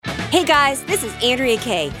Hey guys, this is Andrea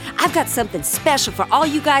Kay. I've got something special for all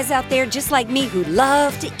you guys out there just like me who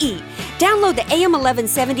love to eat. Download the AM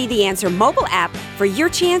 1170 The Answer mobile app for your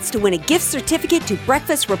chance to win a gift certificate to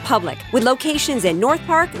Breakfast Republic with locations in North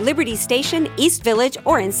Park, Liberty Station, East Village,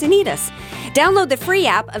 or Encinitas. Download the free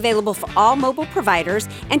app available for all mobile providers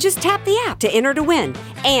and just tap the app to enter to win.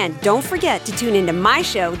 And don't forget to tune into my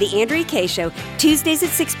show, The Andrea Kay Show, Tuesdays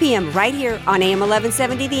at 6 p.m. right here on AM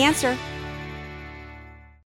 1170 The Answer.